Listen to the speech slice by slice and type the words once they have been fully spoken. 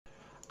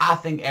I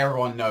think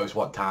everyone knows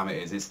what time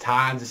it is. It's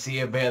time to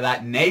see a bit of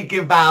that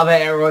naked battle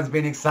that everyone's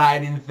been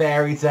excited in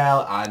Fairy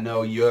Tail. I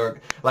know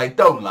you're, like,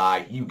 don't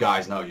lie, you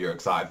guys know you're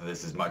excited for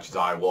this as much as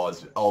I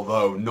was,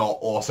 although not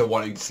also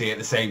wanting to see it at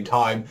the same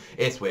time.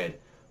 It's weird.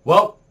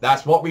 Well,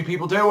 that's what we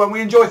people do when we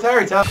enjoy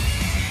Fairy Tail.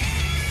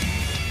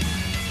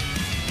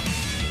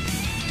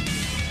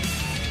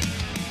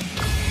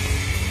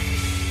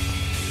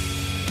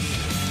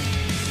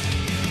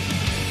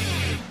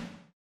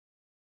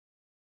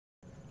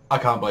 I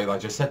can't believe I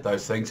just said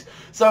those things.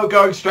 So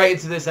going straight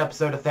into this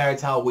episode of Fairy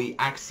Tail, we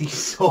actually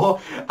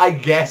saw, I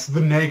guess, the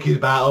naked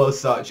battle as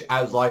such,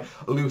 as like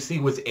Lucy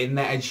was in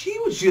there and she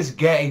was just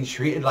getting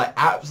treated like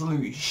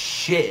absolute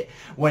shit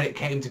when it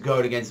came to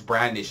going against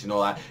Brandish and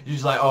all that. She's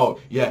just like, oh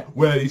yeah,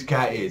 where this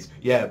cat is.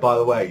 Yeah, by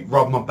the way,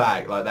 rub my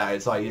back, like that.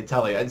 It's like, you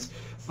tell her.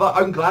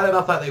 I'm glad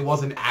enough that they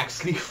wasn't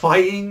actually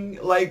fighting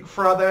like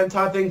throughout that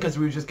entire thing, because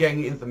we were just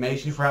getting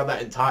information throughout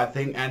that entire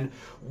thing. And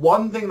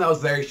one thing that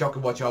was very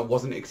shocking, which I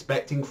wasn't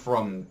expecting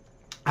from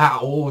at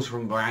all, was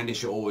from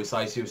Brandish. Always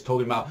like she was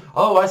talking about,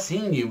 oh, I've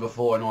seen you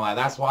before and all that.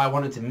 That's why I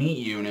wanted to meet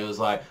you. And it was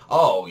like,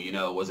 oh, you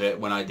know, was it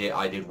when I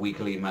did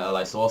weekly Metal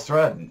Light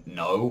Sorcerer?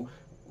 No.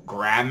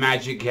 Grand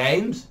Magic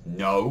Games?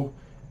 No.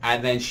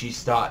 And then she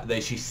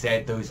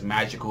said those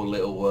magical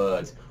little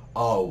words.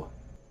 Oh.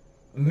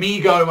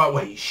 Me going like,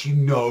 wait, she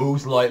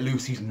knows like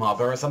Lucy's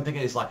mother or something,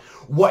 and it's like,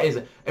 what is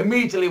it?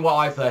 Immediately what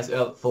I first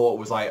thought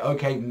was like,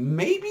 okay,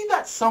 maybe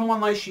that's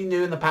someone like she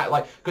knew in the past,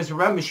 like, because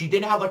remember, she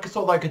did have like a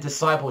sort of like a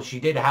disciple. She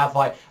did have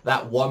like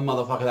that one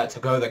motherfucker that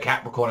took over the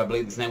Capricorn. I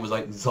believe his name was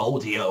like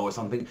Zoldio or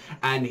something,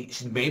 and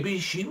maybe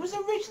she was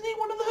originally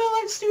one of her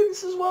like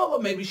students as well, or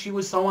maybe she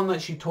was someone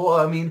that she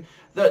taught. I mean,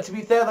 that, to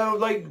be fair though,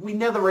 like, we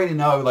never really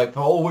know. Like, for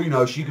all we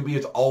know, she could be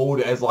as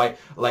old as like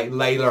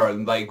Layla,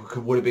 and like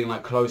would have been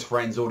like close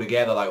friends all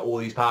together like all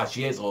these past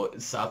years or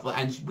stuff.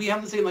 And we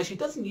haven't seen, like, she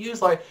doesn't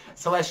use like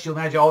celestial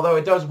magic, although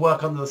it does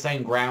work under the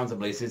same grounds, I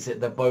believe, since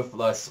they're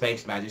both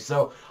space magic.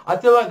 So I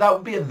feel like that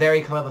would be a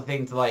very clever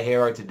thing to like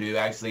Hero to do,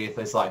 actually, if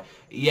it's like,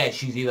 yeah,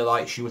 she's either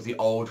like she was the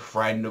old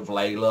friend of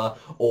Layla,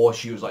 or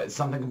she was like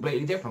something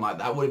completely different. Like,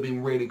 that would have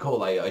been really cool.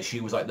 Like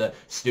she was like the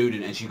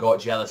student and she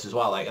got jealous as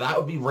well. Like, that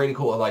would be really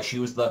cool. Like,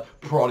 she was the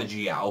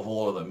prodigy out of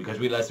all of them, because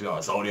let's be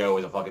honest, Zoldio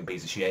was a fucking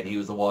piece of shit, and he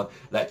was the one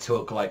that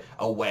took like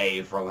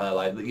away from her,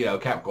 like, you know,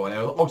 Capricorn.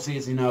 And obviously,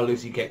 as you know,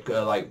 Lucy kept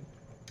like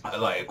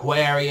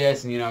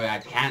Aquarius, and you know,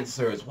 had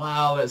Cancer as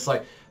well. It's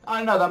like, I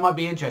don't know, that might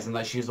be interesting,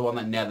 that she's the one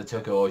that never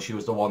took her, or she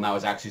was the one that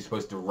was actually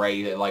supposed to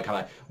raid it, like,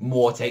 kind of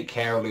more take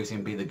care of Lucy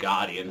and be the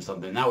guardian or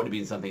something. That would have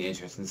been something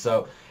interesting.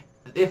 So,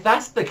 if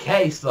that's the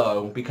case,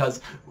 though,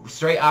 because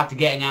straight after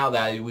getting out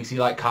there, we see,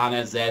 like,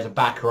 Kana's there to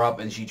back her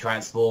up, and she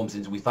transforms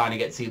into, we finally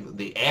get to see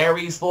the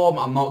Aries form.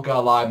 I'm not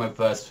gonna lie, my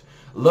first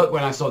look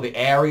when I saw the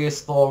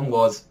Aries form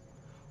was,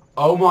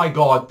 oh my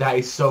god, that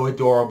is so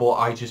adorable.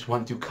 I just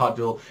want to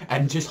cuddle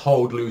and just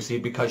hold Lucy,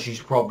 because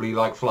she's probably,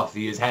 like,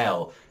 fluffy as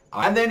hell.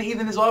 And then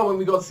even as well, when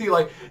we got to see,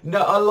 like, no,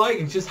 I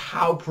like just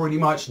how pretty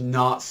much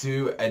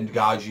Natsu and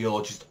Gajeel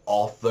are just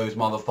off those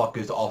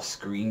motherfuckers off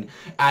screen.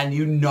 And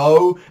you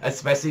know,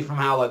 especially from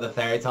how like the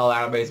Fairy Tail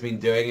anime has been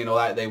doing and all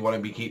that, they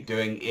want to keep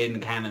doing in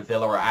canon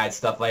filler or add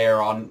stuff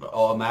later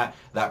on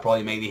that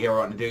probably made the hero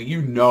want to do.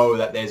 You know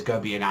that there's going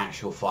to be an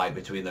actual fight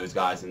between those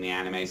guys in the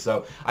anime.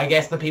 So I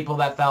guess the people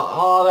that felt,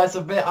 oh, that's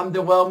a bit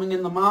underwhelming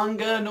in the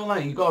manga and all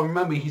that, you got to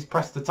remember he's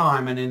pressed the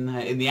time, and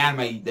in the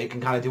anime they can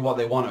kind of do what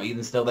they want, or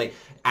even still they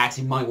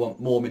actually might want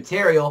more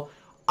material.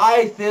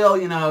 I feel,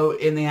 you know,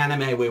 in the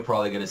anime we're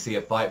probably going to see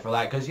a fight for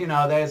that, because, you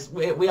know,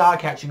 we are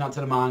catching up to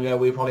the manga.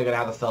 We're probably going to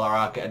have a filler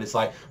arc, and it's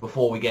like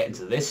before we get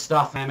into this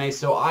stuff anime.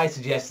 So I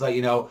suggest that,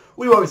 you know,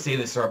 we won't see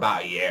this for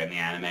about a year in the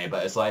anime,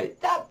 but it's like,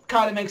 that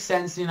kind of makes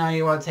sense. You know,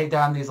 you want to take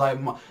down these like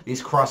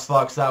these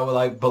crossfucks that were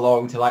like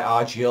belong to like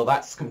Argyle.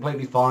 That's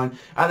completely fine.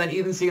 And then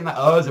even seeing that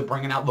Urza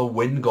bringing out the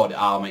Wind God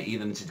armor,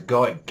 even to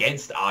go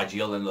against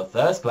Argyle in the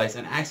first place,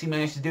 and actually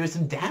managed to do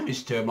some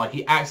damage to him. Like,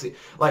 he actually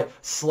like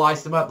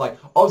sliced him up. Like,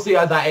 obviously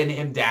that didn't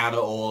him down at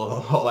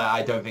all. Like,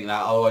 I don't think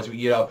that. Otherwise,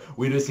 you know,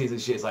 we just see some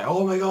shit. It's like,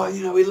 oh my god,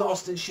 you know, we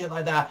lost and shit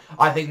like that.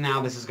 I think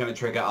now this is going to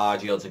trigger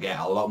Argyle to get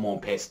a lot more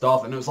pissed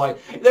off. And it was like,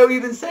 they were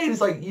even saying,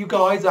 it's like, you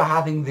guys are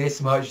having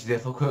this much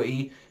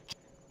difficulty,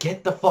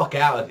 get the fuck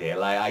out of here.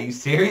 Like, are you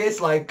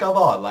serious? Like, come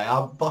on. Like,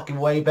 I'm fucking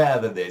way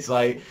better than this.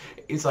 Like,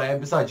 it's like,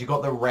 and besides, you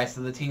got the rest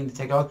of the team to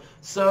take on.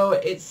 So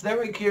it's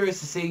very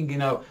curious to see, you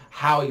know,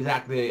 how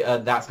exactly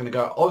that's going to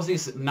go.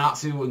 Obviously,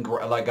 Natsu and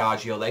like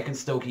Argyle, they can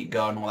still keep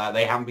going and all that.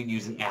 They haven't been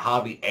using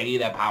hardly any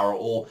of their power at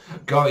all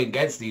going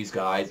against these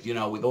guys. You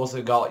know, we've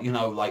also got, you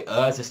know, like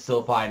Urza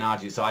still fighting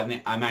Argyle. So I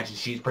imagine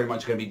she's pretty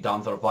much going to be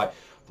done for the fight.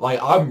 Like,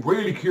 I'm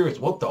really curious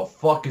what the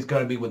fuck is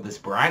going to be with this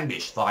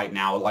Brandish fight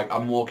now. Like,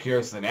 I'm more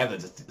curious than ever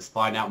to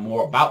find out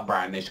more about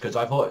Brandish, because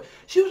I thought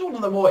she was one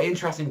of the more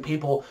interesting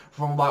people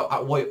from like,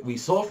 what we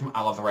saw from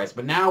All of the Rest.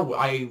 But now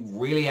I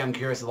really am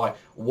curious of, like,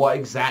 what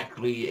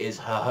exactly is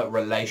her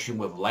relation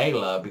with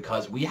Layla,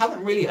 because we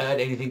haven't really heard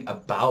anything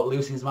about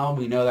Lucy's mom.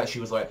 We know that she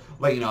was like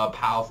you know, a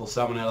powerful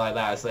summoner like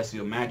that,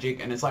 celestial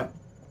magic, and it's like,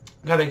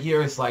 kind of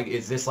curious, like,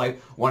 is this,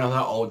 like, one of her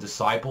old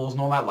disciples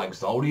and all that, like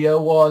Zoldia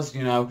was,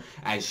 you know,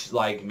 and she,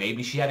 like,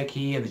 maybe she had a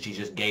key and then she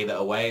just gave it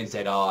away and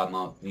said, oh, I'm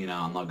not, you know,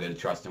 I'm not good at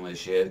trusting with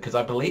shit, because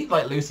I believe,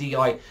 like, Lucy,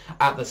 like,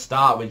 at the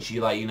start when she,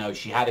 like, you know,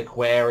 she had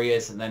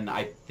Aquarius, and then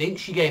I think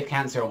she gave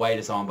Cancer away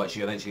to someone, but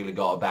she eventually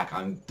got it back.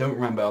 I don't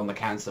remember on the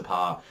Cancer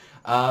part.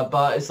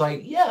 But it's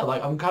like, yeah,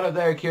 like, I'm kind of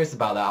very curious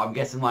about that. I'm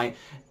guessing, like,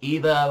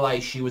 either,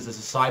 like, she was a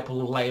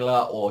disciple of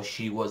Layla, or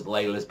she was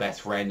Layla's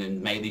best friend,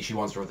 and maybe she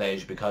wants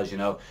revenge because, you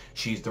know,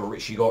 she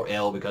got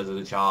ill because of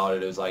the child,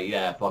 and it was like,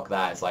 yeah, fuck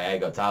that. It's like, I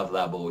ain't got time for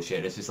that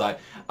bullshit. It's just like,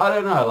 I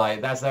don't know,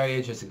 like, that's very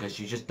interesting, because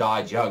she just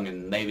died young,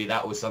 and maybe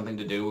that was something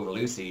to do with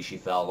Lucy, she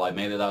felt like,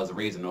 maybe that was the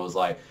reason. It was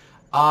like,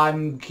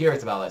 I'm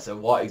curious about that, so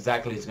what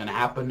exactly is going to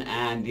happen,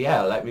 and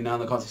yeah, let me know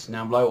in the comments section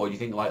down below, or do you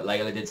think, like,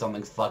 Layla did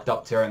something fucked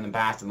up to her in the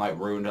past and, like,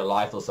 ruined her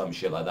life or some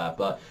shit like that.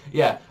 But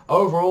yeah,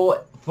 overall,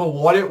 for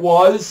what it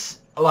was,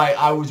 like,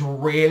 I was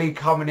really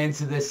coming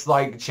into this,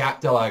 like,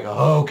 chapter, like,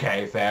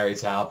 okay, fairy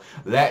tale,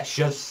 let's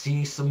just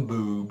see some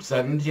boobs,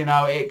 and, you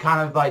know, it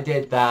kind of, like,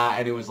 did that,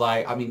 and it was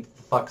like, I mean,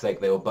 for fuck's sake,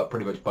 they were but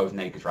pretty much both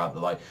naked throughout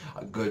the, like,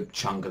 a good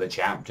chunk of the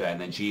chapter,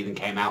 and then she even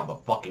came out of the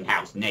fucking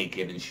house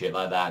naked and shit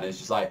like that, and it's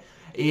just like,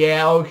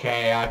 yeah,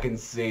 okay, I can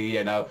see,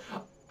 you know.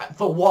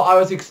 For what I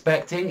was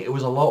expecting, it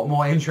was a lot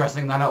more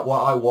interesting than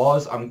what I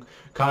was. I'm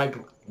kind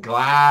of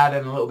glad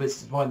and a little bit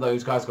disappointed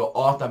those guys got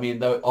off. I mean,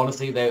 though,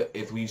 honestly,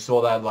 if we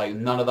saw that, like,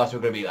 none of us were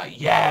going to be like,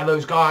 yeah,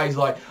 those guys,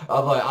 like,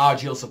 are like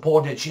RGL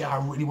supported. Shit,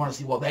 I really want to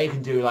see what they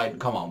can do. Like,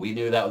 come on, we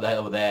knew that they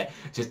were there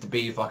just to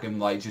be fucking,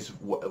 like, just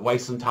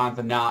waste some time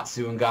for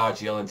Natsu and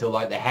Gargiel until,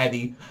 like, the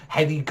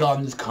heavy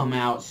guns come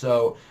out.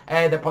 So,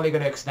 they're probably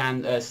going to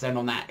extend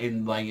on that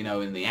in, like, you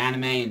know, in the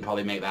anime, and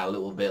probably make that a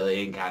little bit of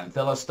in-canon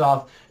filler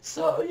stuff.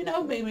 So, you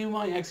know, maybe we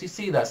might actually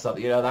see that stuff.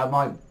 You know, that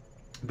might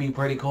be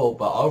pretty cool.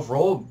 But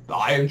overall,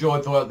 I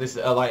enjoyed what this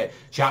like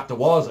chapter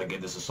was. I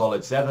give this a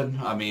solid 7.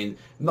 I mean,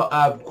 not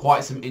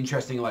quite some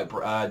interesting, like,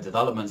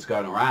 developments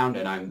going around,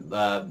 and and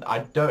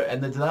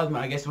the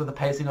development, I guess, with the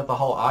pacing of the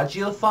whole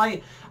Argyle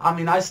fight, I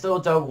mean, I still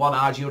don't want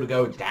Argyle to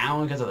go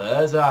down because of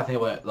Urza. I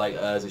think, like,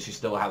 Urza should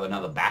still have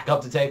another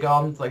backup to take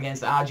on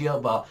against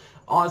Argyle, but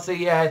honestly,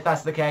 yeah, if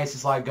that's the case,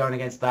 it's like going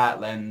against that,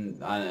 then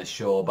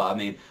sure. But I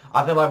mean,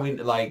 I feel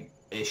like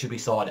it should be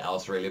someone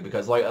else, really,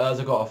 because, like,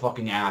 Urza got a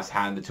fucking ass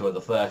handed to her the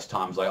first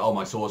time. It's like, oh,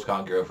 my swords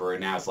can't go through,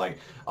 and now it's like,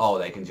 oh,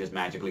 they can just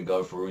magically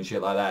go through and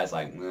shit like that. It's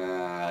like,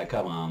 nah,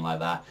 come on, like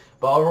that.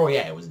 But overall,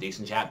 yeah, it was a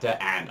decent chapter,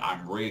 and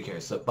I'm really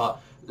curious.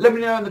 But let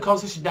me know in the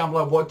comment section down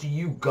below, what do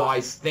you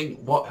guys think?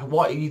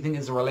 What do you think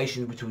is the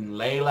relation between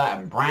Layla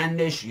and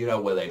Brandish? You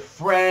know, were they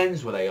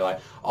friends? Were they,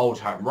 like,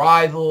 old-time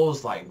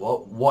rivals? Like,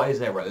 what is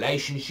their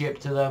relationship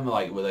to them?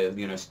 Like, were they,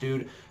 you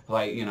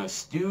know,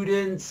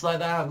 students like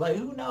that? Like,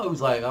 who knows?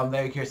 Like, I'm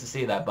very curious to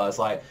see that. But it's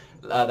like,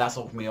 that's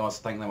all from me.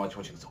 Also, thank you very much for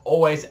watching as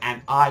always,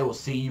 and I will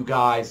see you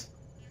guys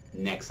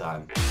next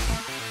time.